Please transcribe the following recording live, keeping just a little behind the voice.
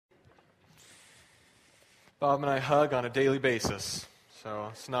Bob and I hug on a daily basis, so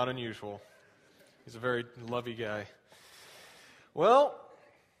it's not unusual. He's a very lovey guy. Well,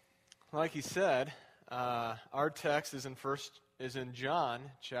 like he said, our text is in John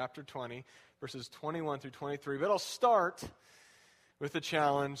chapter 20, verses 21 through 23. But I'll start with a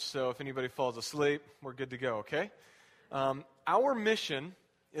challenge, so if anybody falls asleep, we're good to go, okay? Our mission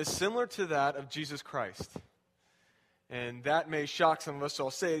is similar to that of Jesus Christ. And that may shock some of us, so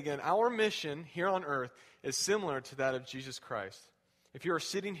I'll say it again. Our mission here on earth is similar to that of Jesus Christ. If you are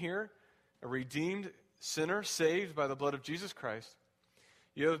sitting here, a redeemed sinner, saved by the blood of Jesus Christ,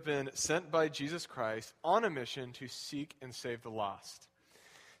 you have been sent by Jesus Christ on a mission to seek and save the lost.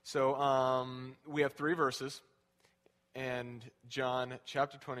 So we have 3 verses, and John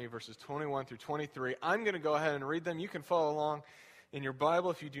chapter 20, verses 21 through 23. I'm going to go ahead and read them. You can follow along in your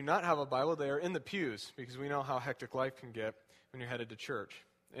Bible. If you do not have a Bible, they are in the pews, because we know how hectic life can get when you're headed to church.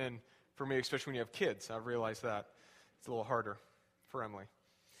 And for me, especially when you have kids, I've realized that. It's a little harder for Emily.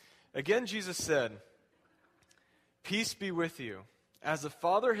 Again, Jesus said, "Peace be with you. As the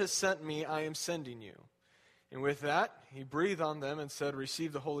Father has sent me, I am sending you." And with that, he breathed on them and said,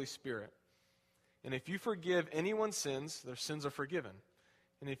 "Receive the Holy Spirit. And if you forgive anyone's sins, their sins are forgiven.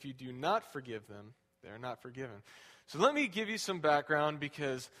 And if you do not forgive them, they are not forgiven." So let me give you some background,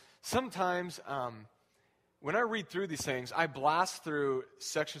 because sometimes when I read through these things, I blast through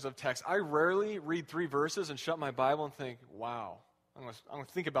sections of text. I rarely read 3 verses and shut my Bible and think, wow, I'm going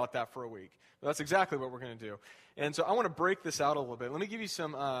to think about that for a week. But that's exactly what we're going to do. And so I want to break this out a little bit. Let me give you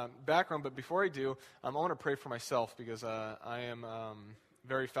some background, but before I do, I want to pray for myself, because I am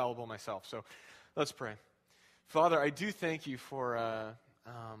very fallible myself. So let's pray. Father, I do thank you for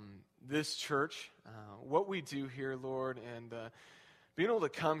this church, what we do here, Lord, and being able to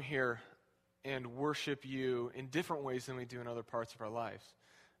come here and worship you in different ways than we do in other parts of our lives.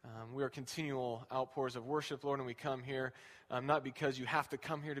 We are continual outpours of worship, Lord, and we come here not because you have to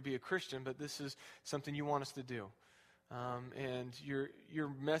come here to be a Christian, but this is something you want us to do. And your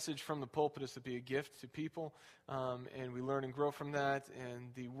message from the pulpit is to be a gift to people, and we learn and grow from that,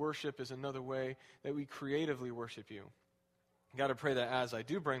 and the worship is another way that we creatively worship you. God, I pray that as I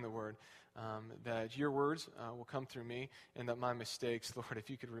do bring the word, that your words will come through me, and that my mistakes, Lord, if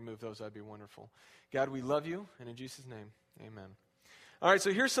you could remove those, that'd be wonderful. God, we love you, and in Jesus' name, amen. All right,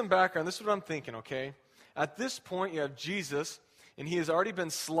 so here's some background. This is what I'm thinking, okay? At this point, you have Jesus, and he has already been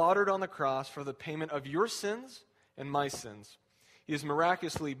slaughtered on the cross for the payment of your sins and my sins. He has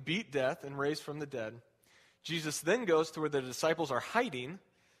miraculously beat death and raised from the dead. Jesus then goes to where the disciples are hiding,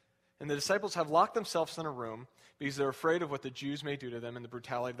 and the disciples have locked themselves in a room because they're afraid of what the Jews may do to them and the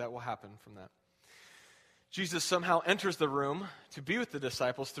brutality that will happen from that. Jesus somehow enters the room to be with the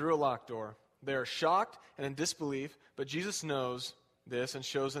disciples through a locked door. They are shocked and in disbelief, but Jesus knows this and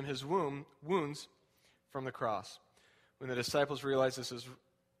shows them his wounds from the cross. When the disciples realize this is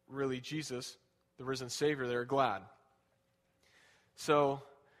really Jesus, the risen Savior, they're glad. So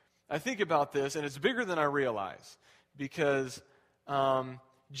I think about this, and it's bigger than I realize, because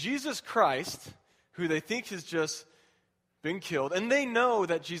Jesus Christ, who they think has just been killed, and they know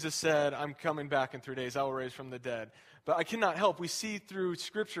that Jesus said, "I'm coming back in 3 days, I will raise from the dead." But I cannot help, we see through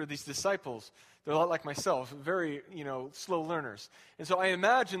Scripture these disciples, they're a lot like myself, very, slow learners. And so I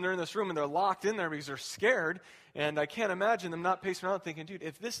imagine they're in this room and they're locked in there because they're scared, and I can't imagine them not pacing around thinking, dude,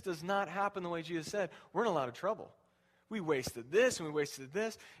 if this does not happen the way Jesus said, we're in a lot of trouble. We wasted this, and we wasted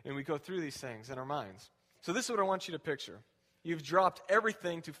this, and we go through these things in our minds. So this is what I want you to picture. You've dropped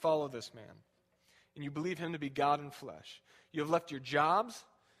everything to follow this man, and you believe him to be God in flesh. You have left your jobs.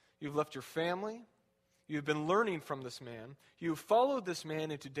 You've left your family. You've been learning from this man. You have followed this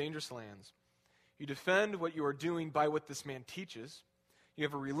man into dangerous lands. You defend what you are doing by what this man teaches. You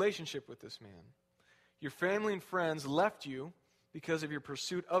have a relationship with this man. Your family and friends left you because of your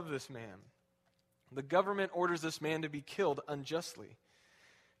pursuit of this man. The government orders this man to be killed unjustly.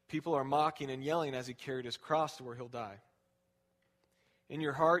 People are mocking and yelling as he carried his cross to where he'll die. In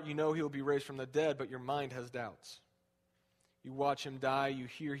your heart, you know he will be raised from the dead, but your mind has doubts. You watch him die, you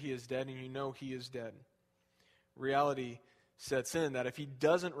hear he is dead, and you know he is dead. Reality sets in that if he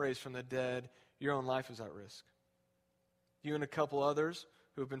doesn't raise from the dead, your own life is at risk. You and a couple others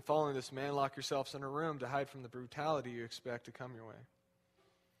who have been following this man lock yourselves in a room to hide from the brutality you expect to come your way.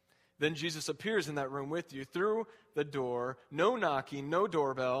 Then Jesus appears in that room with you through the door, no knocking, no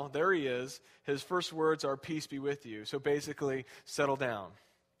doorbell. There he is. His first words are, "Peace be with you." So basically, settle down.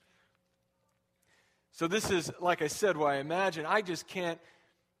 So this is, like I said, what I imagine. I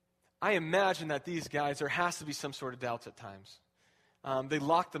imagine that these guys, there has to be some sort of doubts at times. They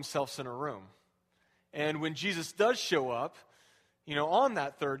lock themselves in a room. And when Jesus does show up, on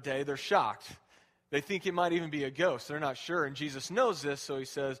that third day, they're shocked. They think it might even be a ghost. They're not sure. And Jesus knows this, so he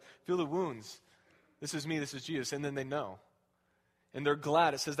says, feel the wounds. This is me, this is Jesus. And then they know. And they're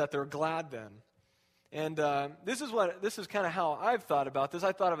glad. It says that they're glad then. And this is kind of how I've thought about this.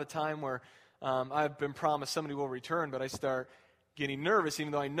 I thought of a time where I've been promised somebody will return, but I start getting nervous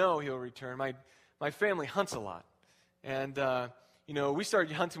even though I know he'll return. My family hunts a lot. And, we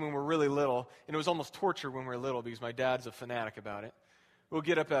started hunting when we were really little, and it was almost torture when we were little because my dad's a fanatic about it. We'll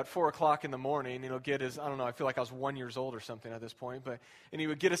get up at 4 o'clock in the morning, and he'll get us, I don't know, I feel like I was 1 year old or something at this point, and he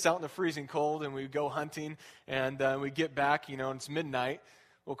would get us out in the freezing cold, and we'd go hunting, and we'd get back, and it's midnight.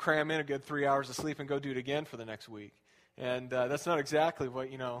 We'll cram in a good 3 hours of sleep and go do it again for the next week. And that's not exactly what,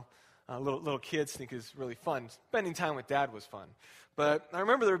 little kids think is really fun. Spending time with Dad was fun. But I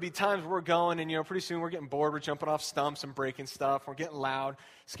remember there would be times where we're going, and, pretty soon we're getting bored. We're jumping off stumps and breaking stuff. We're getting loud,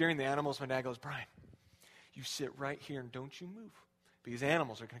 scaring the animals. My dad goes, Brian, you sit right here and don't you move. Because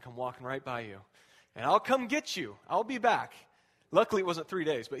animals are going to come walking right by you. And I'll come get you. I'll be back. Luckily, it wasn't 3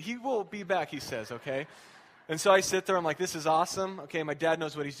 days, but he will be back, he says, okay? And so I sit there. I'm like, this is awesome. Okay, my dad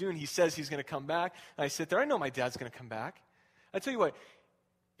knows what he's doing. He says he's going to come back. And I sit there. I know my dad's going to come back. I tell you what,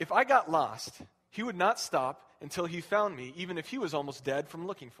 if I got lost, he would not stop until he found me, even if he was almost dead from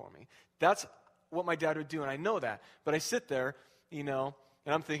looking for me. That's what my dad would do, and I know that. But I sit there, and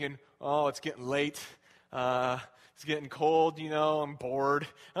I'm thinking, oh, it's getting late. It's getting cold, I'm bored.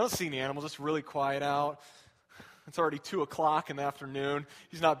 I don't see any animals. It's really quiet out. It's already 2 o'clock in the afternoon.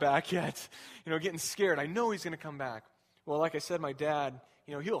 He's not back yet. Getting scared. I know he's going to come back. Well, like I said, my dad,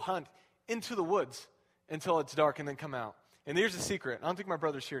 he'll hunt into the woods until it's dark and then come out. And here's the secret. I don't think my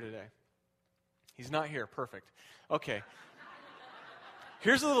brother's here today. He's not here. Perfect. Okay.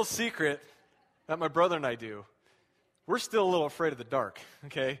 Here's a little secret that my brother and I do. We're still a little afraid of the dark,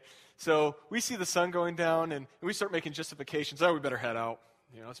 okay? So we see the sun going down, and we start making justifications. Oh, we better head out.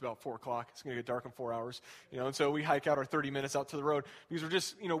 It's about 4 o'clock. It's going to get dark in 4 hours. And so we hike out our 30 minutes out to the road because we're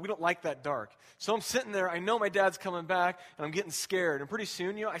just, we don't like that dark. So I'm sitting there. I know my dad's coming back, and I'm getting scared. And pretty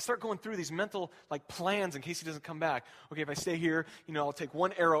soon, I start going through these mental, plans in case he doesn't come back. Okay, if I stay here, I'll take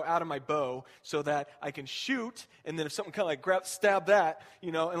one arrow out of my bow so that I can shoot, and then if something kind of stab that,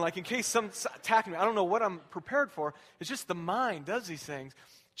 and in case someone's attacking me, I don't know what I'm prepared for. It's just the mind does these things.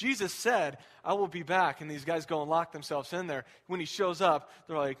 Jesus said, I will be back, and these guys go and lock themselves in there. When he shows up,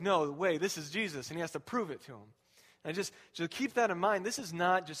 they're like, no way, this is Jesus, and he has to prove it to them. And just keep that in mind. This is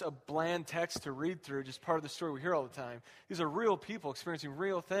not just a bland text to read through, just part of the story we hear all the time. These are real people experiencing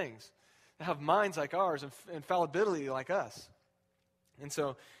real things that have minds like ours and fallibility like us. And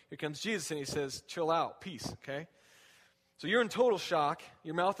so here comes Jesus, and he says, chill out, peace, okay? So you're in total shock.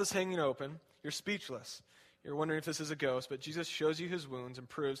 Your mouth is hanging open. You're speechless. You're wondering if this is a ghost, but Jesus shows you his wounds and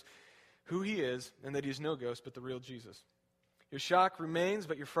proves who he is and that he is no ghost, but the real Jesus. Your shock remains,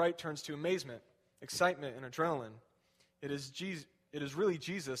 but your fright turns to amazement, excitement, and adrenaline. It is really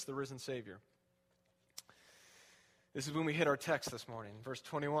Jesus, the risen Savior. This is when we hit our text this morning, verse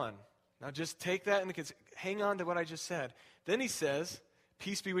 21. Now just take that and hang on to what I just said. Then he says,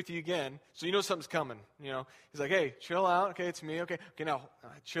 peace be with you again. So you know something's coming. He's like, hey, chill out. Okay, it's me. Okay, now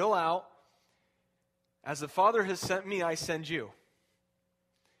chill out. As the Father has sent me, I send you.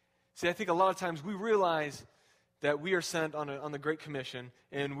 See, I think a lot of times we realize that we are sent on the Great Commission,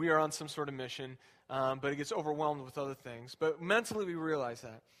 and we are on some sort of mission, but it gets overwhelmed with other things. But mentally we realize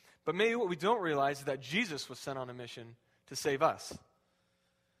that. But maybe what we don't realize is that Jesus was sent on a mission to save us.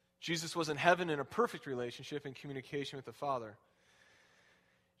 Jesus was in heaven in a perfect relationship and communication with the Father.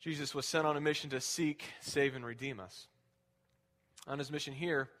 Jesus was sent on a mission to seek, save, and redeem us. On his mission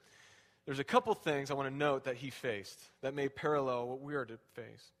here, there's a couple things I want to note that he faced that may parallel what we are to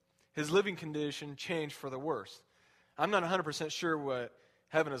face. His living condition changed for the worse. I'm not 100% sure what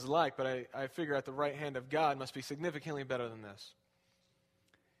heaven is like, but I figure at the right hand of God must be significantly better than this.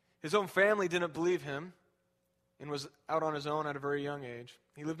 His own family didn't believe him and was out on his own at a very young age.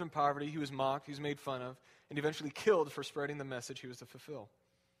 He lived in poverty, he was mocked, he was made fun of, and eventually killed for spreading the message he was to fulfill.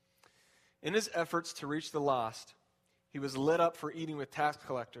 In his efforts to reach the lost, he was lit up for eating with tax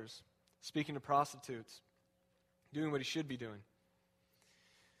collectors, speaking to prostitutes, doing what he should be doing.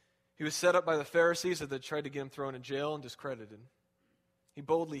 He was set up by the Pharisees that they tried to get him thrown in jail and discredited. He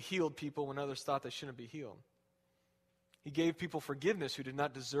boldly healed people when others thought they shouldn't be healed. He gave people forgiveness who did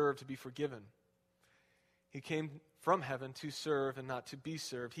not deserve to be forgiven. He came from heaven to serve and not to be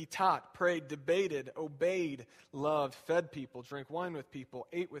served. He taught, prayed, debated, obeyed, loved, fed people, drank wine with people,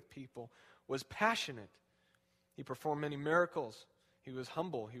 ate with people, was passionate. He performed many miracles. He was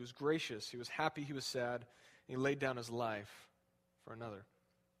humble. He was gracious. He was happy. He was sad. He laid down his life for another.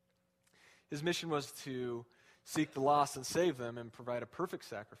 His mission was to seek the lost and save them and provide a perfect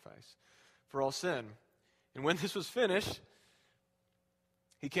sacrifice for all sin. And when this was finished,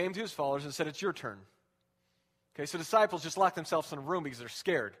 he came to his followers and said, it's your turn. Okay, so disciples just lock themselves in a room because they're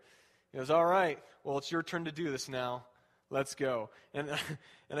scared. He goes, all right, well, it's your turn to do this now. Let's go. And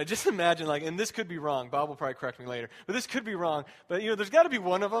I just imagine, and this could be wrong. Bob will probably correct me later. But this could be wrong. But, there's got to be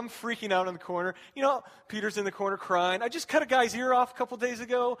one of them freaking out in the corner. Peter's in the corner crying. I just cut a guy's ear off a couple days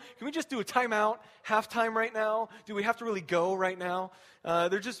ago. Can we just do a timeout, halftime right now? Do we have to really go right now?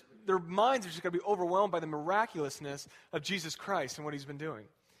 Their minds are just going to be overwhelmed by the miraculousness of Jesus Christ and what he's been doing.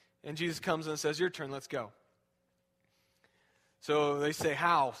 And Jesus comes and says, your turn, let's go. So they say,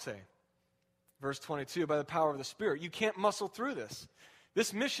 how? Verse 22, by the power of the Spirit. You can't muscle through this.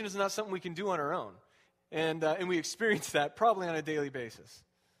 This mission is not something we can do on our own. And we experience that probably on a daily basis.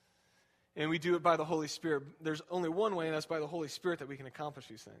 And we do it by the Holy Spirit. There's only one way, and that's by the Holy Spirit that we can accomplish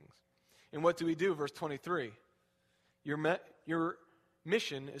these things. And what do we do? Verse 23. Your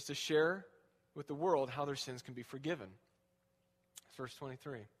mission is to share with the world how their sins can be forgiven. Verse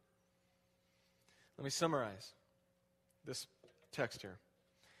 23. Let me summarize this text here.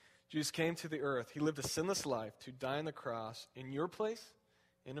 Jesus came to the earth. He lived a sinless life to die on the cross in your place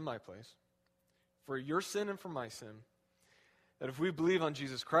and in my place, for your sin and for my sin, that if we believe on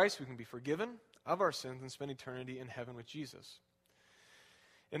Jesus Christ, we can be forgiven of our sins and spend eternity in heaven with Jesus.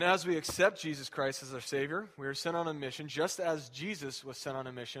 And as we accept Jesus Christ as our Savior, we are sent on a mission, just as Jesus was sent on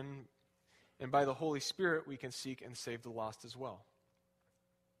a mission, and by the Holy Spirit, we can seek and save the lost as well.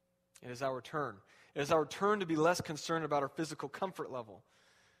 It is our turn. It is our turn to be less concerned about our physical comfort level,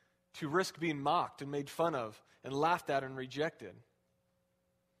 to risk being mocked and made fun of and laughed at and rejected,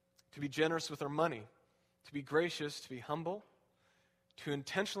 to be generous with our money, to be gracious, to be humble, to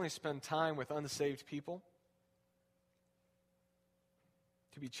intentionally spend time with unsaved people,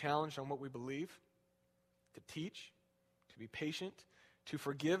 to be challenged on what we believe, to teach, to be patient, to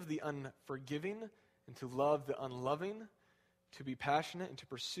forgive the unforgiving, and to love the unloving, to be passionate, and to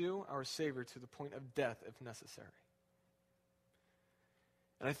pursue our Savior to the point of death if necessary.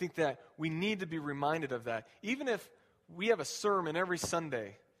 And I think that we need to be reminded of that. Even if we have a sermon every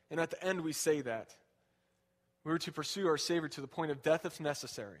Sunday, and at the end we say that, we were to pursue our Savior to the point of death if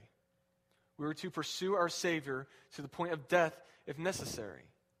necessary. We were to pursue our Savior to the point of death if necessary.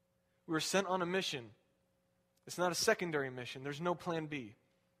 We were sent on a mission. It's not a secondary mission. There's no plan B.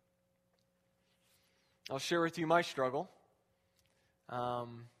 I'll share with you my struggle.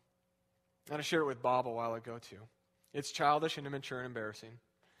 And I shared it with Bob a while ago too. It's childish and immature and embarrassing.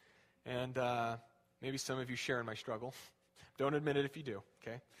 And maybe some of you share in my struggle. Don't admit it if you do,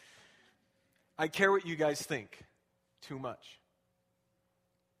 okay? I care what you guys think too much.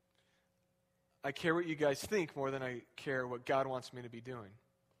 I care what you guys think more than I care what God wants me to be doing.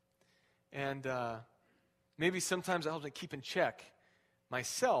 And maybe sometimes it helps me keep in check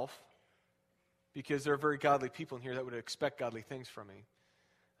myself, because there are very godly people in here that would expect godly things from me.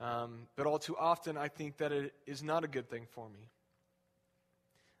 But all too often, I think that it is not a good thing for me.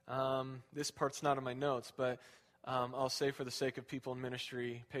 This part's not in my notes, but I'll say for the sake of people in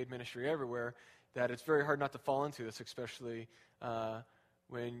ministry, paid ministry everywhere, that it's very hard not to fall into this, especially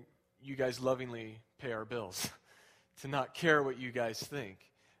when you guys lovingly pay our bills, to not care what you guys think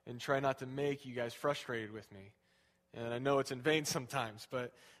and try not to make you guys frustrated with me. And I know it's in vain sometimes,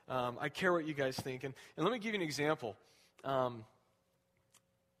 but I care what you guys think. And let me give you an example.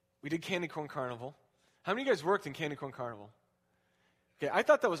 We did Candy Corn Carnival. How many of you guys worked in Candy Corn Carnival? Okay, I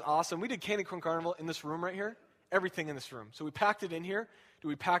thought that was awesome. We did Candy Corn Carnival in this room right here. Everything in this room. So we packed it in here.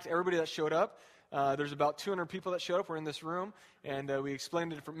 We packed everybody that showed up. There's about 200 people that showed up. We're in this room. And we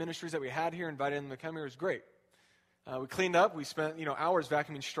explained the different ministries that we had here, invited them to come here. It was great. We cleaned up. We spent hours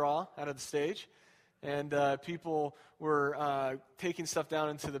vacuuming straw out of the stage. And people were taking stuff down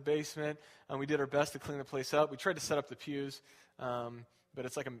into the basement. And we did our best to clean the place up. We tried to set up the pews. But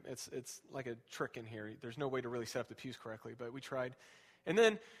it's like a trick in here. There's no way to really set up the pews correctly, but we tried. And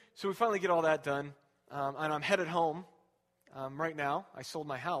then, so we finally get all that done, and I'm headed home right now. I sold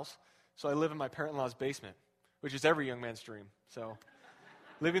my house, so I live in my parent-in-law's basement, which is every young man's dream. So,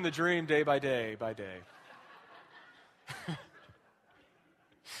 living the dream day by day by day.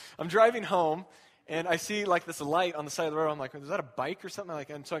 I'm driving home, and I see this light on the side of the road. I'm like, is that a bike or something?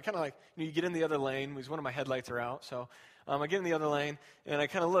 And so I kind of you get in the other lane, because one of my headlights are out, so I get in the other lane, and I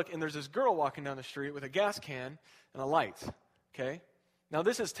kind of look, and there's this girl walking down the street with a gas can and a light, okay? Now,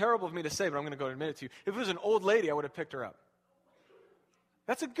 this is terrible of me to say, but I'm going to go and admit it to you. If it was an old lady, I would have picked her up.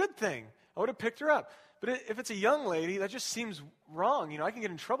 That's a good thing. I would have picked her up. But if it's a young lady, that just seems wrong. I can get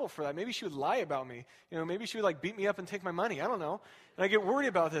in trouble for that. Maybe she would lie about me. Maybe she would beat me up and take my money. I don't know. And I get worried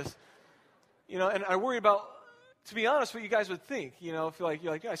about this. And I worry about to be honest, what you guys would think. If you're like,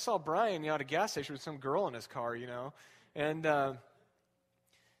 yeah, I saw Brian at a gas station with some girl in his car, And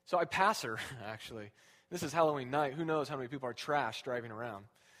so I pass her, actually. This is Halloween night. Who knows how many people are trash driving around.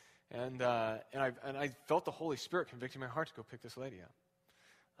 And I felt the Holy Spirit convicting my heart to go pick this lady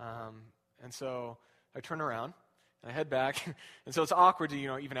up. And so I turn around, and I head back. And so it's awkward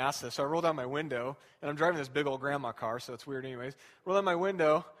to, even ask this. So I roll down my window, and I'm driving this big old grandma car, so it's weird anyways. Roll down my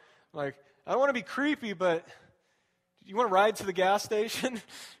window, like, I don't want to be creepy, but you want to ride to the gas station?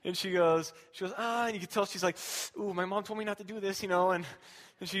 And she goes, and you can tell she's like, ooh, my mom told me not to do this, and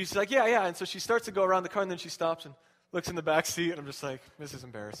she's like, yeah. And so she starts to go around the car, and then she stops and looks in the back seat, and I'm just like, this is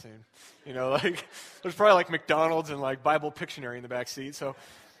embarrassing. There's probably like McDonald's and like Bible Pictionary in the back seat. So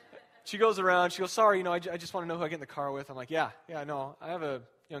she goes around, she goes, sorry, I just want to know who I get in the car with. I'm like, yeah, no, I have a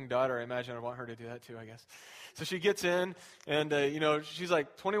young daughter. I imagine I want her to do that too, I guess. So she gets in, and, she's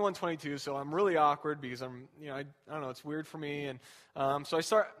like 21, 22, so I'm really awkward because I'm, I don't know, it's weird for me. And so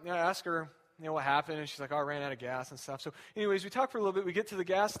I ask her, what happened, and she's like, oh, I ran out of gas and stuff. So anyways, we talk for a little bit. We get to the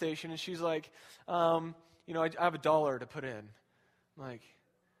gas station, and she's like, I have $1 to put in. I'm like,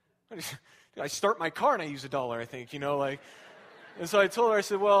 I start my car and I use $1, I think, And so I told her, I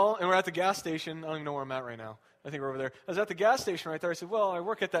said, well, and we're at the gas station. I don't even know where I'm at right now. I think we're over there. I was at the gas station right there. I said, well, I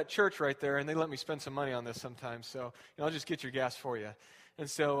work at that church right there, and they let me spend some money on this sometimes, so I'll just get your gas for you. And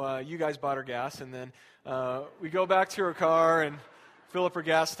so you guys bought her gas, and then we go back to her car and fill up her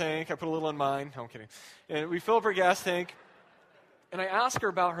gas tank. I put a little in mine. No, I'm kidding. And we fill up her gas tank, and I ask her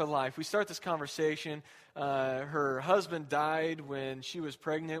about her life. We start this conversation. Her husband died when she was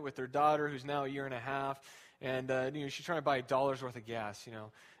pregnant with their daughter, who's now 1.5 years, and she's trying to buy $1 worth of gas,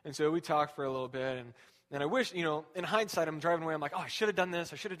 And so we talked for a little bit, and I wish, in hindsight, I'm driving away, I'm like, oh, I should have done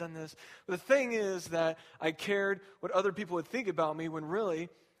this, I should have done this. But the thing is that I cared what other people would think about me when really,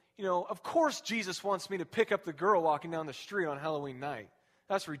 of course Jesus wants me to pick up the girl walking down the street on Halloween night.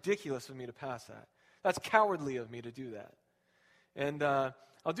 That's ridiculous of me to pass that. That's cowardly of me to do that. And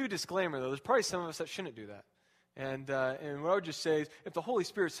I'll do a disclaimer, though. There's probably some of us that shouldn't do that. And what I would just say is, if the Holy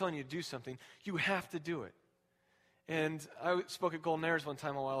Spirit's telling you to do something, you have to do it. And I spoke at Golden Airs one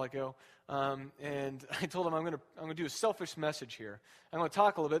time a while ago, and I told them I'm going to do a selfish message here. I'm going to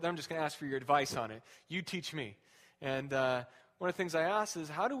talk a little bit, then I'm just going to ask for your advice on it. You teach me. And one of the things I asked is,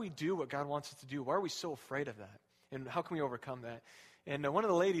 how do we do what God wants us to do? Why are we so afraid of that? And how can we overcome that? And one of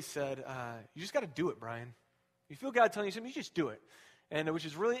the ladies said, you just got to do it, Brian. You feel God telling you something, you just do it. And which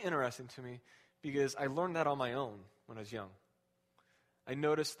is really interesting to me, because I learned that on my own when I was young. I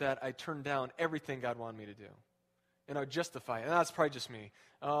noticed that I turned down everything God wanted me to do. And I would justify it. And that's probably just me.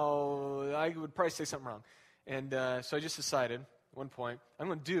 Oh, I would probably say something wrong. And so I just decided at one point, I'm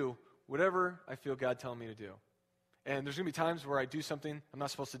going to do whatever I feel God telling me to do. And there's going to be times where I do something I'm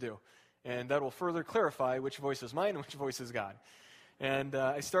not supposed to do. And that will further clarify which voice is mine and which voice is God. And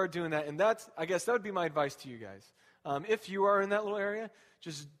I started doing that. And I guess that would be my advice to you guys. If you are in that little area,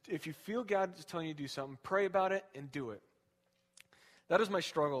 just if you feel God is telling you to do something, pray about it and do it. That is my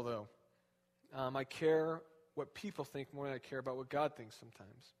struggle, though. I care what people think more than I care about what God thinks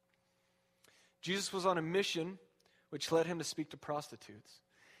sometimes. Jesus was on a mission which led him to speak to prostitutes.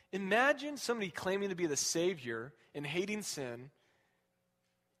 Imagine somebody claiming to be the Savior and hating sin,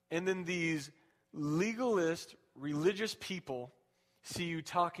 and then these legalist, religious people see you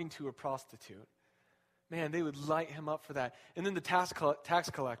talking to a prostitute. Man, they would light him up for that. And then the tax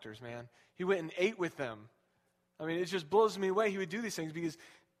collectors, man. He went and ate with them. I mean, it just blows me away. He would do these things because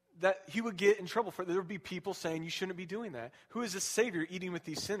that he would get in trouble for it. There would be people saying, you shouldn't be doing that. Who is this Savior eating with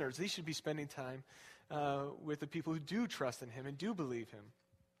these sinners? They should be spending time with the people who do trust in him and do believe him.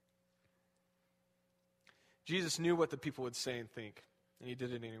 Jesus knew what the people would say and think, and he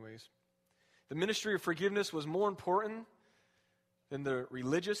did it anyways. The ministry of forgiveness was more important than the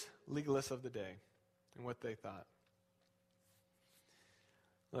religious legalists of the day and what they thought.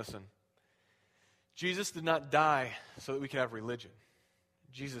 Listen, Jesus did not die so that we could have religion.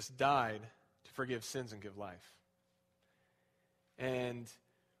 Jesus died to forgive sins and give life. And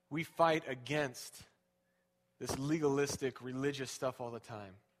we fight against this legalistic, religious stuff all the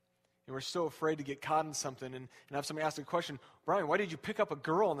time. And we're so afraid to get caught in something and have somebody ask a question, Brian, why did you pick up a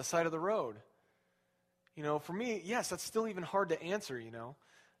girl on the side of the road? For me, yes, that's still even hard to answer,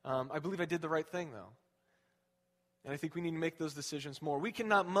 I believe I did the right thing, though. And I think we need to make those decisions more. We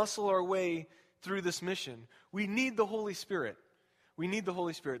cannot muscle our way through this mission. We need the Holy Spirit. We need the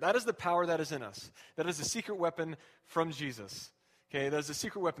Holy Spirit. That is the power that is in us. That is the secret weapon from Jesus. Okay, that is the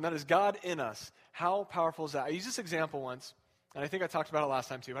secret weapon. That is God in us. How powerful is that? I used this example once, and I think I talked about it last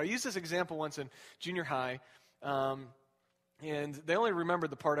time too. I used this example once in junior high, and they only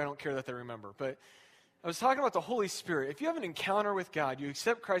remembered the part I don't care that they remember. But I was talking about the Holy Spirit. If you have an encounter with God, you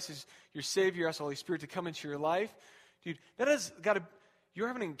accept Christ as your Savior, you ask the Holy Spirit to come into your life, dude, that has got to, you're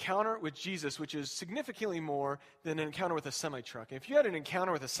having an encounter with Jesus, which is significantly more than an encounter with a semi-truck. And if you had an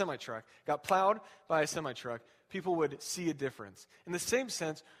encounter with a semi-truck, got plowed by a semi-truck, people would see a difference. In the same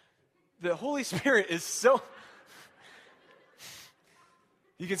sense, the Holy Spirit is so...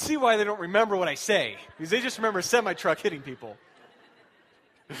 You can see why they don't remember what I say, because they just remember a semi-truck hitting people.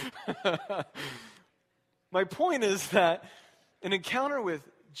 My point is that an encounter with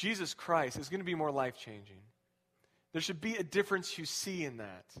Jesus Christ is going to be more life-changing. There should be a difference you see in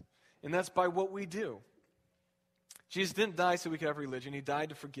that, and that's by what we do. Jesus didn't die so we could have religion. He died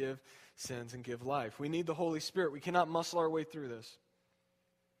to forgive sins and give life. We need the Holy Spirit. We cannot muscle our way through this.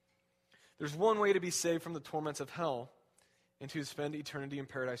 There's one way to be saved from the torments of hell and to spend eternity in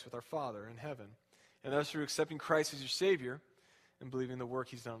paradise with our Father in heaven, and that's through accepting Christ as your Savior and believing the work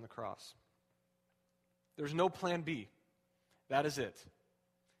He's done on the cross. There's no plan B. That is it.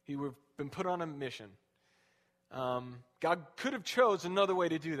 We've been put on a mission. God could have chose another way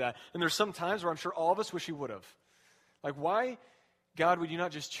to do that. And there's some times where I'm sure all of us wish He would have. Like, why, God, would you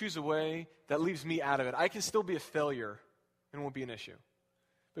not just choose a way that leaves me out of it? I can still be a failure and it won't be an issue.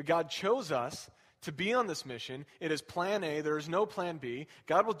 But God chose us to be on this mission. It is plan A. There is no plan B.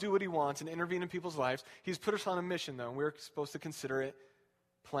 God will do what He wants and intervene in people's lives. He's put us on a mission, though, and we're supposed to consider it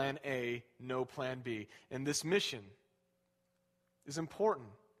plan A, no plan B. And this mission is important.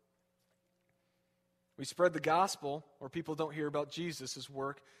 We spread the gospel, or people don't hear about Jesus'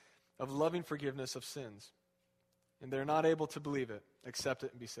 work of loving forgiveness of sins. And they're not able to believe it, accept it,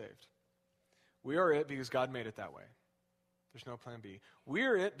 and be saved. We are it because God made it that way. There's no plan B.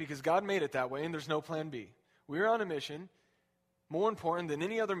 We're it because God made it that way, and there's no plan B. We're on a mission more important than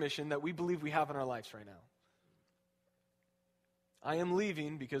any other mission that we believe we have in our lives right now. I am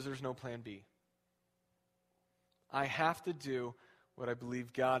leaving because there's no plan B. I have to do what I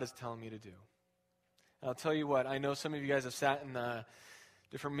believe God is telling me to do. And I'll tell you what, I know some of you guys have sat in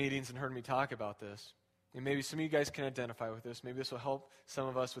different meetings and heard me talk about this. And maybe some of you guys can identify with this. Maybe this will help some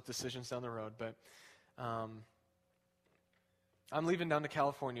of us with decisions down the road. But I'm leaving down to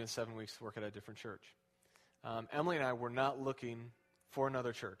California in 7 weeks to work at a different church. Emily and I were not looking for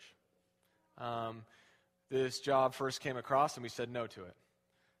another church. This job first came across and we said no to it.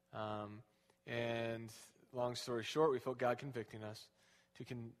 And long story short, we felt God convicting us to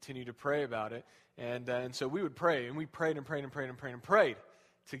continue to pray about it. And so we would pray, and we prayed and prayed and prayed and prayed and prayed.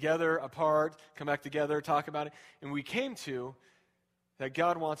 Together, apart, come back together, talk about it. And we came to that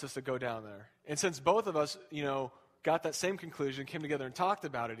God wants us to go down there. And since both of us, got that same conclusion, came together and talked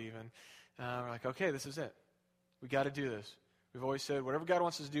about it even, we're like, okay, this is it. We got to do this. We've always said, whatever God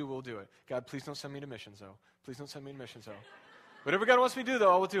wants us to do, we'll do it. God, please don't send me to missions, though. Please don't send me to missions, though. Whatever God wants me to do,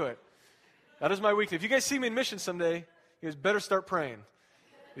 though, I will do it. That is my weekly. If you guys see me in missions someday, you guys better start praying,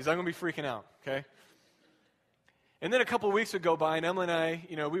 because I'm going to be freaking out, okay? And then a couple of weeks would go by, and Emily and I,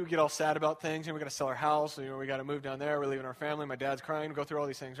 we would get all sad about things. We're going to sell our house. We got to move down there. We're leaving our family. My dad's crying. We go through all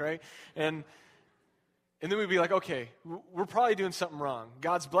these things, right? And then we'd be like, okay, we're probably doing something wrong.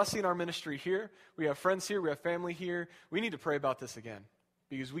 God's blessing our ministry here. We have friends here. We have family here. We need to pray about this again,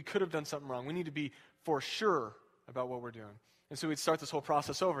 because we could have done something wrong. We need to be for sure about what we're doing. And so we'd start this whole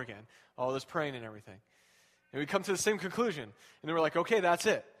process over again, all this praying and everything. And we'd come to the same conclusion. And then we're like, okay, that's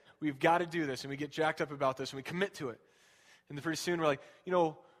it. We've got to do this. And we get jacked up about this, and we commit to it. And then pretty soon we're like,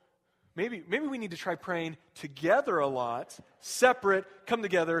 maybe we need to try praying together a lot, separate, come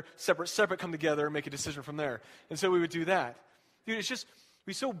together, separate, come together, and make a decision from there. And so we would do that. Dude, it's just,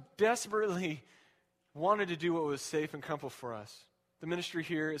 we so desperately wanted to do what was safe and comfortable for us. The ministry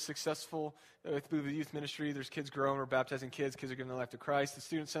here is successful with the youth ministry. There's kids growing. We're baptizing kids. Kids are giving their life to Christ. The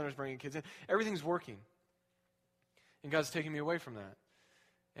student center is bringing kids in. Everything's working. And God's taking me away from that.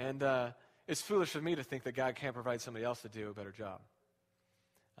 And it's foolish for me to think that God can't provide somebody else to do a better job.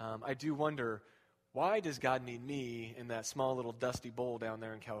 I do wonder, why does God need me in that small little dusty bowl down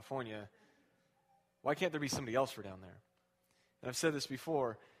there in California? Why can't there be somebody else for down there? And I've said this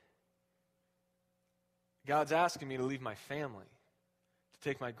before. God's asking me to leave my family, to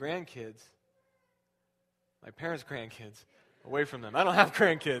take my grandkids, my parents' grandkids, away from them. I don't have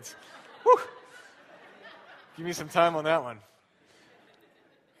grandkids. Whew. Give me some time on that one.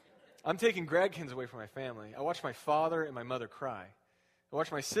 I'm taking grandkids away from my family. I watch my father and my mother cry. I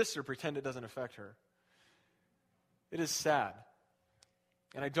watch my sister pretend it doesn't affect her. It is sad.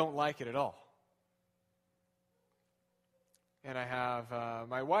 And I don't like it at all. And I have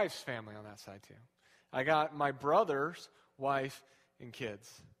my wife's family on that side too. I got my brother's wife and kids.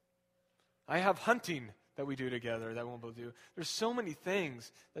 I have hunting that we do together that we won't be able to do. There's so many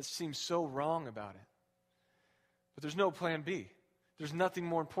things that seem so wrong about it. But there's no plan B. There's nothing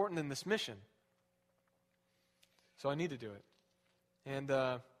more important than this mission. So I need to do it. And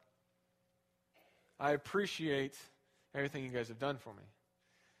I appreciate everything you guys have done for me,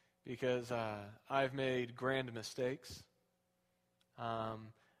 because I've made grand mistakes.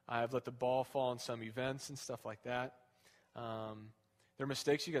 I've let the ball fall in some events and stuff like that. They're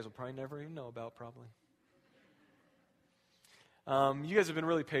mistakes you guys will probably never even know about, probably. You guys have been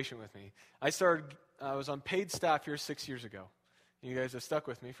really patient with me. I was on paid staff here 6 years ago. You guys have stuck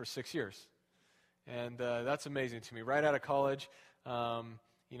with me for 6 years. And that's amazing to me. Right out of college, right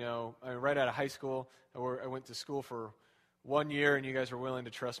out of high school, I went to school for 1 year, and you guys were willing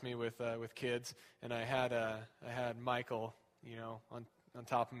to trust me with kids. And I had Michael, on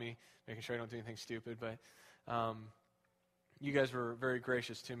top of me, making sure I don't do anything stupid. But you guys were very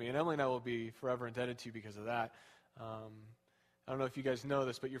gracious to me, and Emily and I will be forever indebted to you because of that. I don't know if you guys know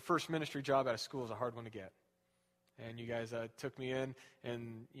this, but your first ministry job out of school is a hard one to get. And you guys took me in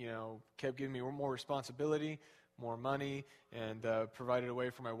and, kept giving me more responsibility, more money, and provided a way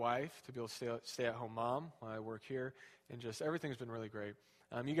for my wife to be able to stay-at-home mom while I work here. And just everything's been really great.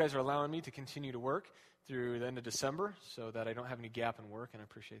 You guys are allowing me to continue to work through the end of December so that I don't have any gap in work, and I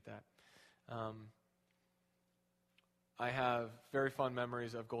appreciate that. I have very fond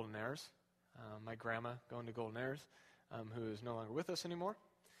memories of Golden Airs. My grandma going to Golden Airs, who is no longer with us anymore.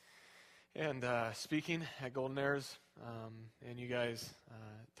 And speaking at Golden Airs, and you guys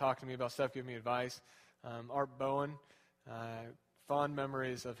talking to me about stuff, giving me advice. Art Bowen, fond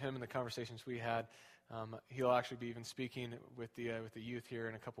memories of him and the conversations we had. He'll actually be even speaking with the youth here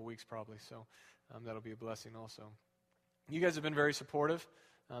in a couple weeks probably, so that'll be a blessing also. You guys have been very supportive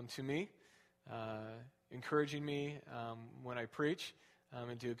to me, encouraging me when I preach,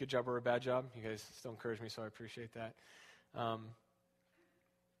 and do a good job or a bad job. You guys still encourage me, so I appreciate that.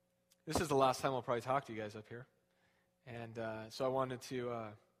 This is the last time I'll probably talk to you guys up here. And so I wanted to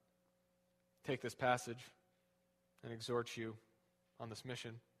take this passage and exhort you on this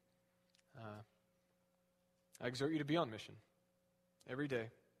mission. I exhort you to be on mission every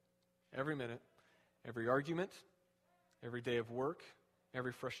day, every minute, every argument, every day of work,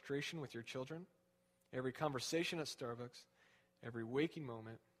 every frustration with your children, every conversation at Starbucks, every waking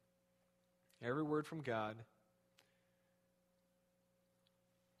moment, every word from God.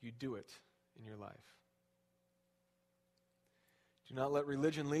 You do it in your life. Do not let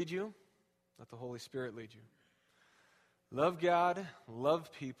religion lead you. Let the Holy Spirit lead you. Love God,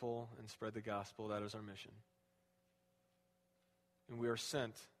 love people, and spread the gospel. That is our mission. And we are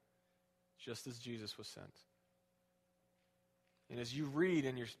sent just as Jesus was sent. And as you read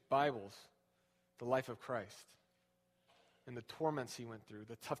in your Bibles the life of Christ and the torments he went through,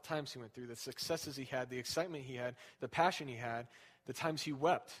 the tough times he went through, the successes he had, the excitement he had, the passion he had, the times he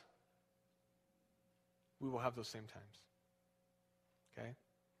wept, we will have those same times. Okay?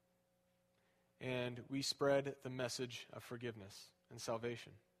 And we spread the message of forgiveness and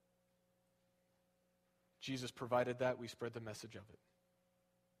salvation. Jesus provided that. We spread the message of it.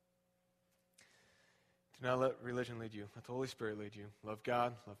 Do not let religion lead you. Let the Holy Spirit lead you. Love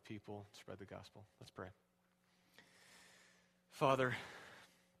God, love people, spread the gospel. Let's pray. Father,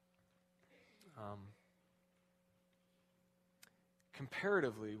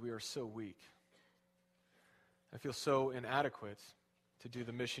 comparatively, we are so weak. I feel so inadequate to do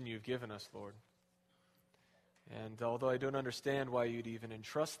the mission you've given us, Lord. And although I don't understand why you'd even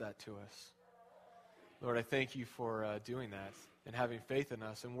entrust that to us, Lord, I thank you for doing that and having faith in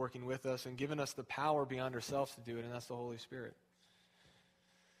us and working with us and giving us the power beyond ourselves to do it, and that's the Holy Spirit.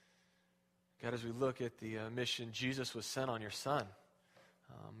 God, as we look at the mission Jesus was sent on your Son,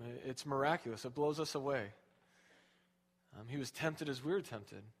 it's miraculous. It blows us away. He was tempted as we were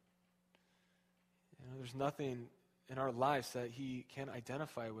tempted. There's nothing in our lives that he can't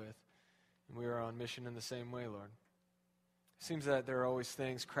identify with, and we are on mission in the same way, Lord. It seems that there are always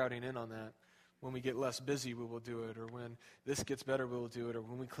things crowding in on that. When we get less busy, we will do it, or when this gets better, we will do it, or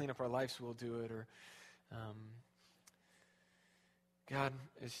when we clean up our lives, we'll do it, or God,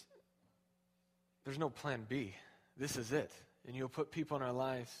 there's no plan B. This is it. And you'll put people in our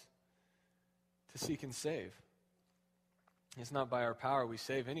lives to seek and save. It's not by our power we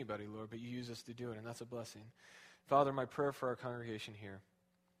save anybody, Lord, but you use us to do it, and that's a blessing. Father, my prayer for our congregation here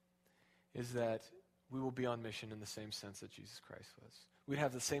is that we will be on mission in the same sense that Jesus Christ was. We'd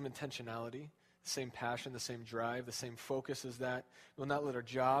have the same intentionality, the same passion, the same drive, the same focus as that. We'll not let our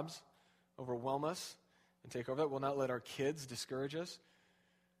jobs overwhelm us and take over that. We'll not let our kids discourage us.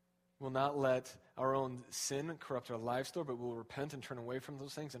 We'll not let our own sin corrupt our lives, Lord, but we'll repent and turn away from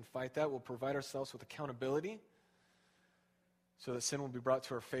those things and fight that. We'll provide ourselves with accountability so that sin will be brought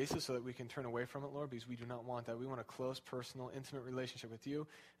to our faces so that we can turn away from it, Lord, because we do not want that. We want a close, personal, intimate relationship with you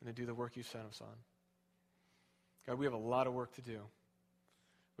and to do the work you've sent us on. God, we have a lot of work to do.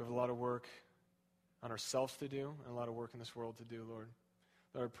 We have a lot of work on ourselves to do and a lot of work in this world to do, Lord.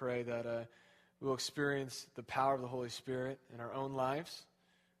 Lord, I pray that we will experience the power of the Holy Spirit in our own lives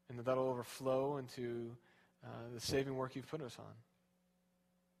and that will overflow into the saving work you've put us on.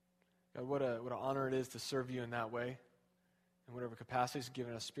 God, what an honor it is to serve you in that way, in whatever capacity has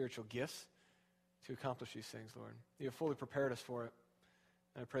given us spiritual gifts to accomplish these things, Lord. You have fully prepared us for it.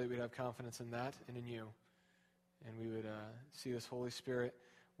 And I pray that we'd have confidence in that and in you. And we would see this Holy Spirit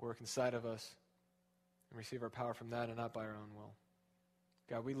work inside of us and receive our power from that and not by our own will.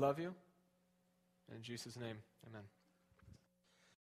 God, we love you. And in Jesus' name, amen.